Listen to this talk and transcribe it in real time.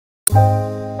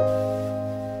Hello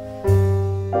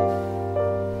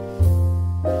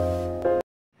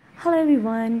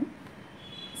everyone.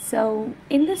 So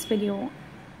in this video,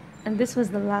 and this was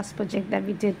the last project that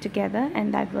we did together,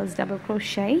 and that was double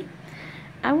crochet,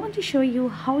 I want to show you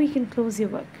how you can close your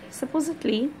work.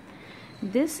 Supposedly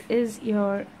this is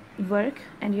your work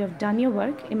and you have done your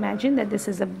work. Imagine that this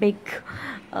is a big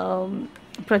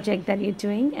project that you're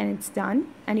doing and it's done,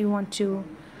 and you want to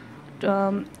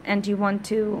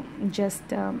just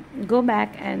go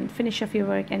back and finish off your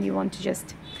work, and you want to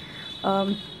just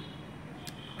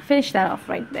finish that off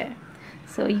right there.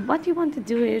 So what you want to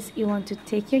do is you want to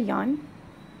take your yarn,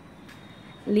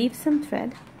 leave some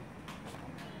thread,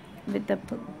 with the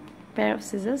pair of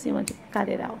scissors you want to cut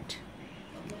it out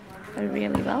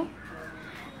really well.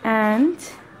 And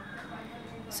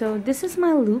so this is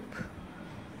my loop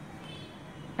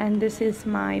and this is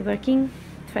my working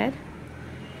thread.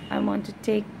 I want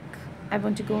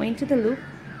to go into the loop,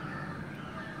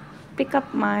 pick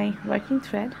up my working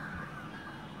thread,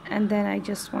 and then I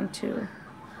just want to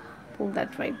pull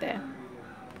that right there,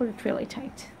 pull it really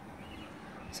tight.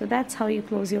 So that's how you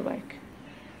close your work.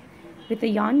 With a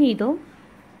yarn needle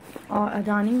or a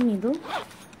darning needle,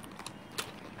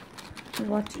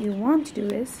 what you want to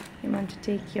do is you want to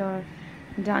take your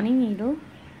darning needle,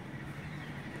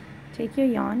 take your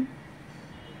yarn,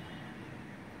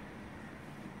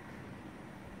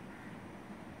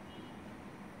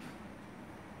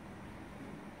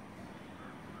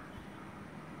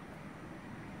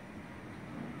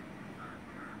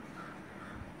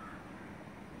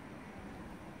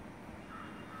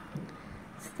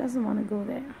 it doesn't want to go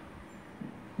there.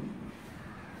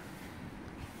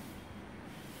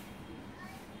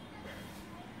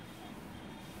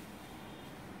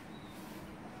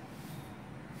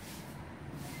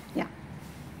 Yeah,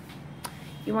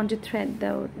 you want to thread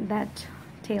that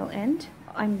tail end,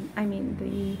 I mean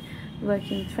the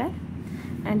working thread,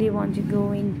 and you want to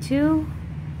go into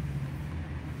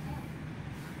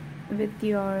with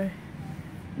your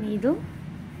needle,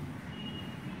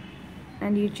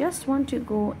 and you just want to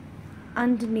go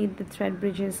underneath the thread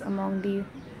bridges among the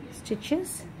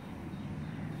stitches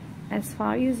as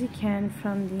far as you can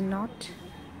from the knot.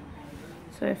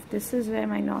 So if this is where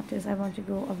my knot is, I want to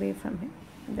go away from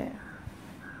it there,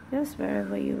 just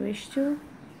wherever you wish to.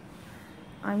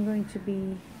 I'm going to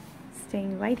be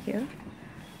staying right here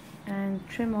and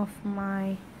trim off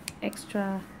my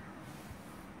extra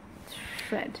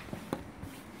thread.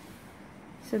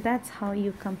 So that's how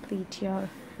you complete your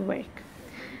work.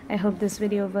 I hope this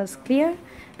video was clear,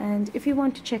 and if you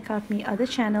want to check out my other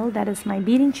channel, that is my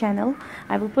beading channel,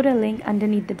 I will put a link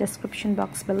underneath the description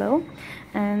box below.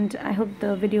 And I hope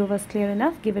the video was clear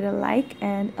enough. Give it a like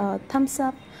and a thumbs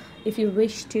up. If you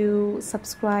wish to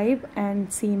subscribe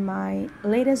and see my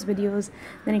latest videos,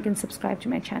 then you can subscribe to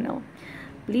my channel.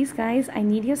 Please guys, I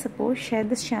need your support. Share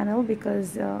this channel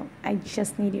because I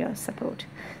just need your support.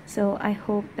 So I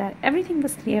hope that everything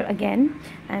was clear again,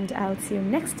 and I'll see you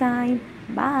next time.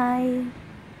 Bye.